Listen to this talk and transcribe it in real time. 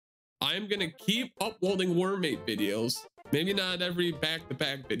I'm gonna keep uploading Wormmate videos. Maybe not every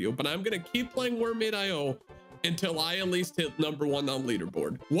back-to-back video, but I'm gonna keep playing Wormmate IO until I at least hit #1 on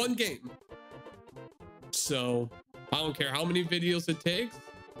Leaderboard. One game. So I don't care how many videos it takes,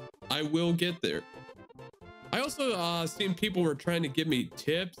 I will get there. I also seen people were trying to give me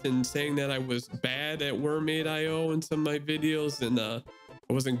tips and saying that I was bad at Wormmate IO in some of my videos, and I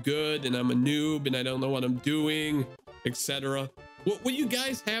wasn't good, and I'm a noob, and I don't know what I'm doing, etc. What you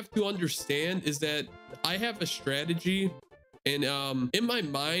guys have to understand is that I have a strategy, and in my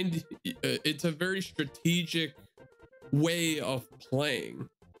mind, it's a very strategic way of playing,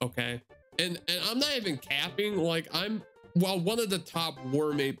 okay? And I'm not even capping, like I'm, well, one of the top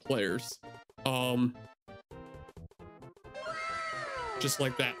Wormmate players. Just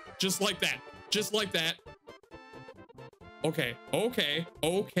like that, just like that, just like that. Okay, okay,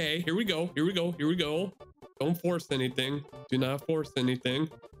 okay, here we go, here we go, here we go. Don't force anything, do not force anything.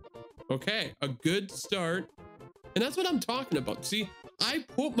 Okay, a good start. And that's what I'm talking about. See, I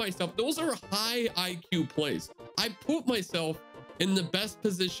put myself, those are high IQ plays. I put myself in the best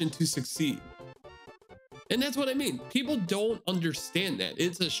position to succeed. And that's what I mean. People don't understand that.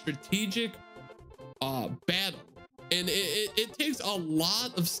 It's a strategic battle. And it takes a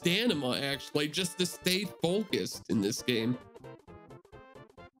lot of stamina, actually, just to stay focused in this game.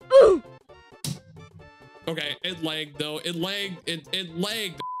 Ooh. Okay, it lagged, though. It lagged. It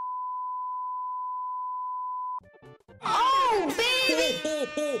lagged. Oh, baby!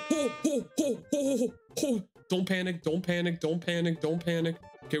 Don't panic, don't panic, don't panic, don't panic.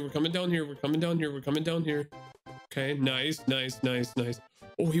 Okay, we're coming down here, we're coming down here, we're coming down here. Okay, nice, nice, nice, nice.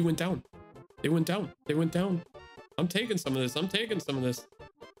 Oh, he went down. They went down, they went down. I'm taking some of this, I'm taking some of this.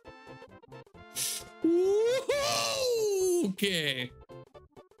 Okay.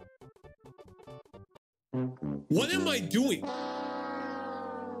 What am I doing?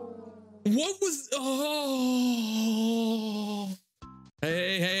 What was, oh.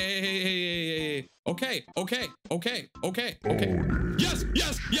 Hey. Okay.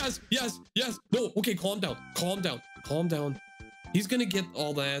 Yes. No, okay, calm down. He's gonna get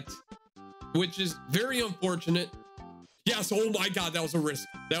all that, which is very unfortunate. Yes, oh my God, that was a risk.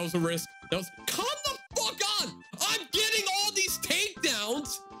 Come the fuck on! I'm getting all these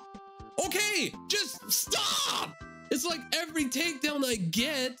takedowns. Okay, just stop. It's like every takedown I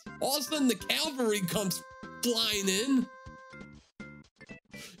get, all of a sudden the cavalry comes flying in.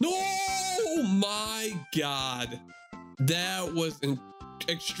 No, my God. That was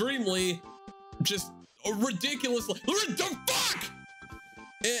extremely just ridiculous. What the fuck?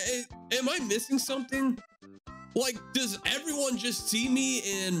 Am I missing something? Like, does everyone just see me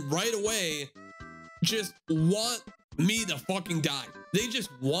and right away just want me to fucking die? They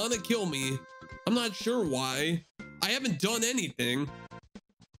just want to kill me. I'm not sure why. I haven't done anything.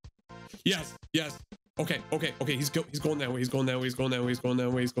 Yes. Okay. He's going that way.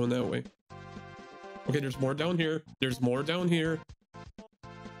 Okay, there's more down here.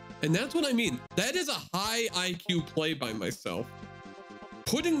 And that's what I mean. That is a high IQ play by myself.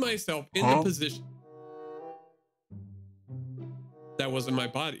 Putting myself in the position. That wasn't my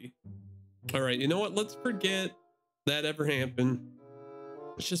body. All right, you know what? Let's forget that ever happened.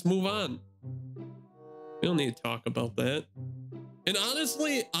 Let's just move on. We don't need to talk about that. And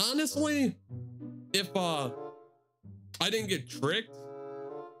honestly, if I didn't get tricked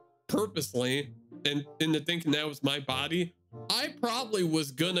purposely and into thinking that was my body, I probably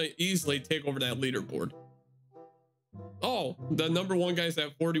was gonna easily take over that leaderboard. Oh, the #1 guy's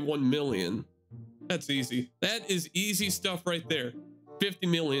at 41 million. That's easy. That is easy stuff right there. 50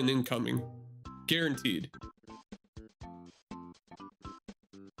 million incoming, guaranteed.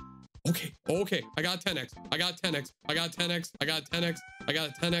 Okay, I got 10x.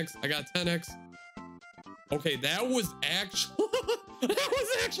 Okay, that was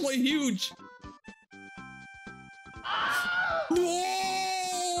actually huge.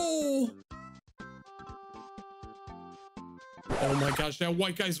 No! Oh my gosh, that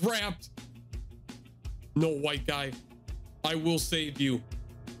white guy's wrapped. No, white guy, I will save you.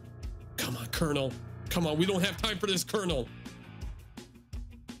 Come on, Colonel. Come on, we don't have time for this, Colonel.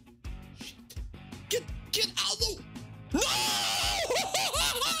 Get out of the... No!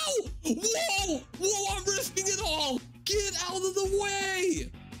 Whoa, I'm risking it all. Get out of the way.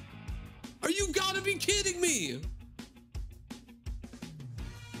 Are you gotta be kidding me?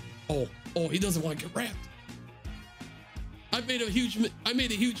 Oh, he doesn't want to get wrapped. I made a huge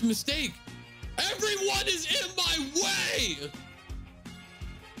mistake. Everyone is in my way.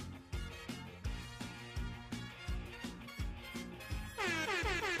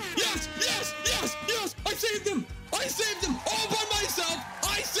 Yes. I saved him all by myself.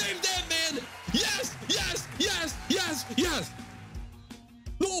 I saved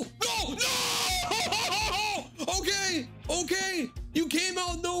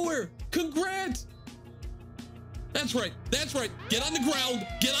the ground.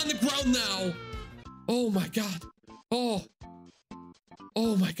 Get on the ground now. Oh my God. Oh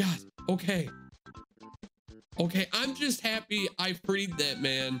my God. Okay. Okay, I'm just happy I freed that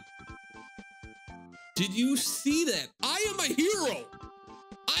man. Did you see that? I am a hero.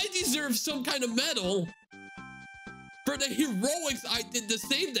 I deserve some kind of medal for the heroics I did to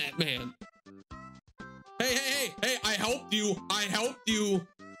save that man. Hey, I helped you. I helped you.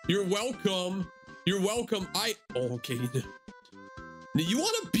 You're welcome. You're welcome. Okay. You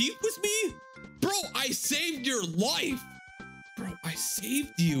want to beef with me? Bro, I saved your life. Bro, I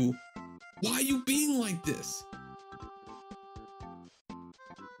saved you. Why are you being like this?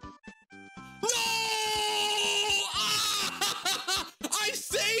 No! Ah! I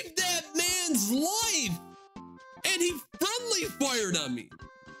saved that man's life. And he friendly fired on me.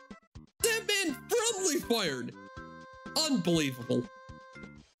 That man friendly fired. Unbelievable.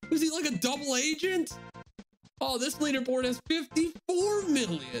 Was he like a double agent? Oh, this leaderboard has 54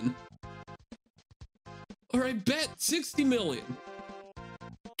 million. All right, bet 60 million.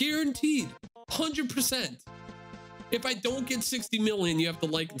 Guaranteed, 100%. If I don't get 60 million, you have to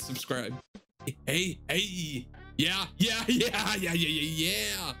like and subscribe. Hey. Yeah.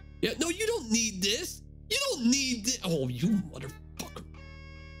 No, you don't need this. You don't need this. Oh, you motherfucker.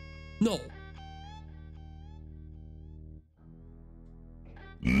 No.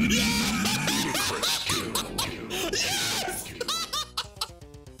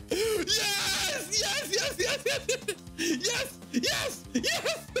 Yes! Yes!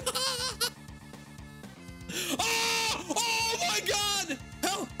 Oh my God!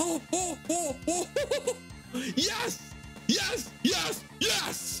 Oh.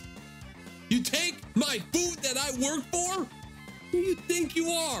 Yes! You take my food that I work for? Who you think you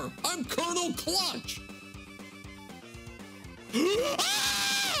are? I'm Colonel Clutch.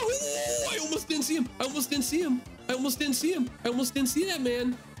 I almost didn't see him. I almost didn't see that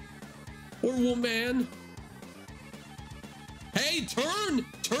man or woman. Hey, turn,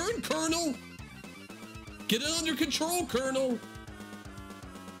 Colonel. Get it under control, Colonel.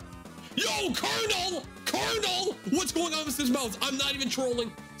 Yo, Colonel, what's going on with this mouse? I'm not even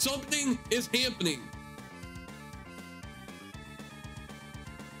trolling. Something is happening.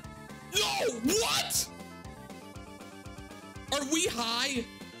 No, what? Are we high?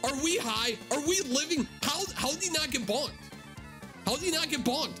 Are we living? How did he not get bonked?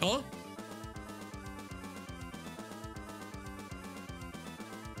 Huh?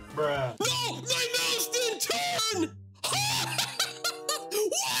 Bruh. No, my mouse didn't turn. What?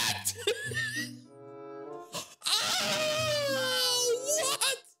 What?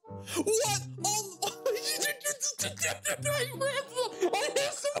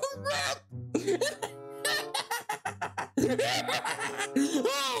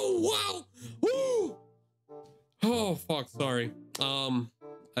 Oh, wow. Woo. Oh, fuck. Sorry.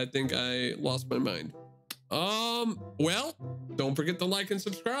 I think I lost my mind. Well, don't forget to like and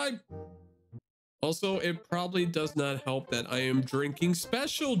subscribe. Also, it probably does not help that I am drinking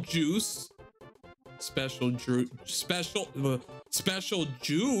special juice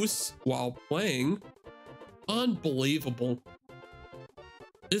while playing. Unbelievable.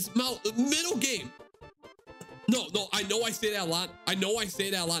 This middle game. No, I know I say that a lot. I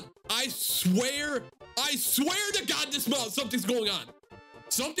swear to God, this mouse, something's going on.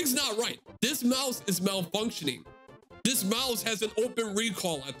 Something's not right. This mouse is malfunctioning. This mouse has an open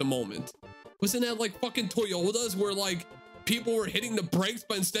recall at the moment. Wasn't that like fucking Toyotas where like people were hitting the brakes,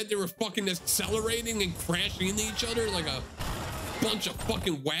 but instead they were fucking accelerating and crashing into each other like a bunch of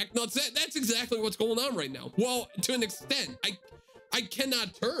fucking whack nuts? That's exactly what's going on right now. Well, to an extent, I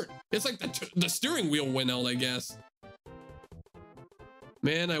cannot turn. It's like the steering wheel went out, I guess.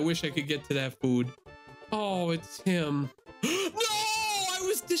 Man, I wish I could get to that food. Oh, it's him. No, I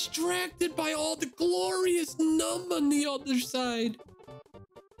was distracted by all the glorious numb on the other side.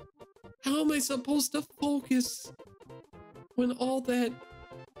 How am I supposed to focus when all that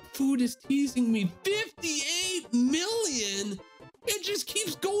food is teasing me? 58 million? It just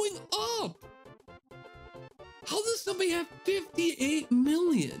keeps going up. How does somebody have 58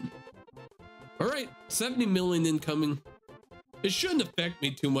 million? All right, 70 million incoming. It shouldn't affect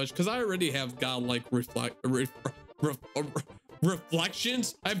me too much because I already have godlike reflections.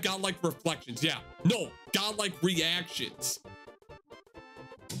 I've godlike reflections. Yeah, no, godlike reactions.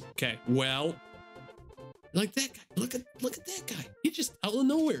 Okay, well, like that guy. Look at that guy. He just out of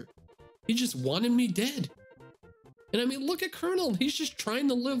nowhere. He just wanted me dead. And I mean, look at Colonel. He's just trying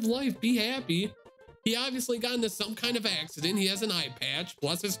to live life, be happy. He obviously got into some kind of accident. He has an eye patch.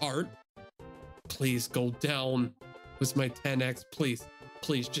 Bless his heart. Please go down with my 10x. Please,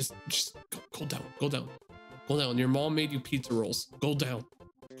 just go down. Go down. Your mom made you pizza rolls. Go down.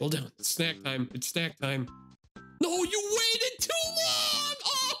 Go down. It's snack time. It's snack time. No, you waited too long.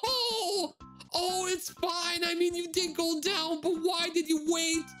 Oh, oh, it's fine. I mean, you did go down, but why did you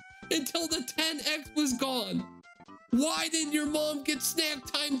wait until the 10x was gone? Why didn't your mom get snack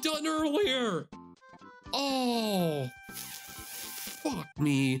time done earlier? Oh, fuck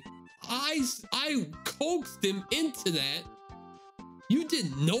me. I coaxed him into that. You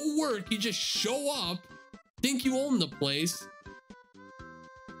did no work. You just show up, think you own the place.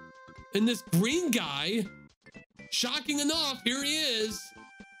 And this green guy, shocking enough, here he is.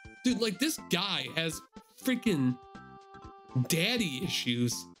 Dude, like this guy has freaking daddy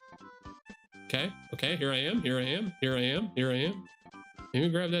issues. Okay, okay, here I am, here I am, here I am, here I am. Let me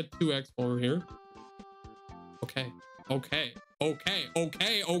grab that 2x over here. Okay, okay, okay,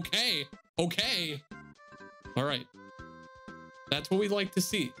 okay, okay, okay. All right. That's what we like to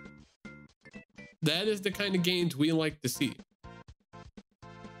see. That is the kind of games we like to see.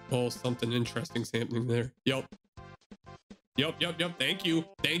 Oh, something interesting's happening there. Yup. Yup, yup, yup. Thank you.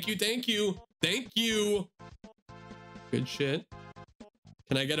 Thank you, thank you. Thank you. Good shit.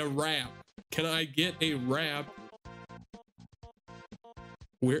 Can I get a wrap? Can I get a wrap?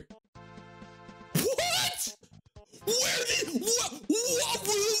 Where? What? Where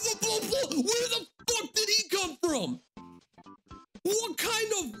the fuck did he come from? What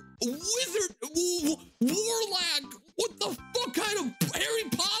kind of wizard, warlock, what the fuck kind of Harry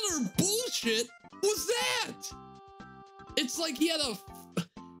Potter bullshit was that? It's like he had a,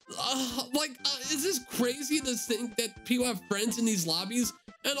 is this crazy to think that people have friends in these lobbies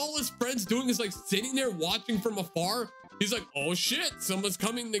and all his friends doing is like sitting there watching from afar? He's like, oh shit, someone's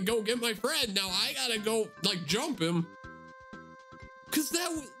coming to go get my friend. Now I gotta go like jump him. Cause where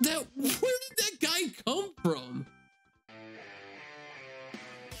did that guy come from?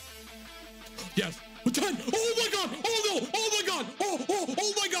 Yes. We're done. Oh my god. Oh no. Oh my god. Oh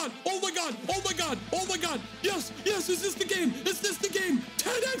my god. Oh my god. Oh my god. Oh my god. Yes. Yes. Is this the game? Is this the game?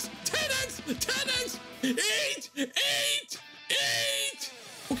 10x. 10x. 10x. 8. 8. 8.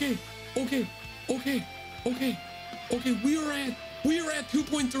 Okay. Okay. Okay. Okay. Okay. We are at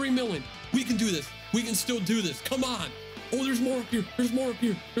 2.3 million. We can do this. We can still do this. Come on. Oh, there's more up here. There's more up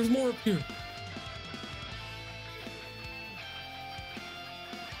here. There's more up here.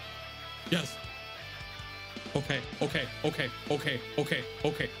 Yes. Okay, okay, okay, okay, okay,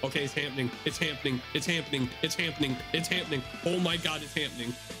 okay, okay, it's happening, it's happening, it's happening, it's happening, it's happening. Oh my god, it's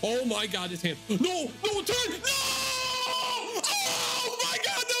happening. Oh my god, it's happening. No, no, turn! No! Oh my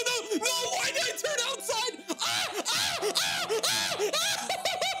god, no, no, no! Why did I turn outside? Ah, ah, ah, ah, ah!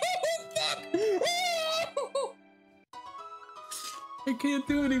 Fuck! Oh! I can't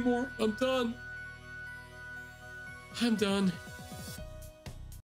do anymore. I'm done. I'm done.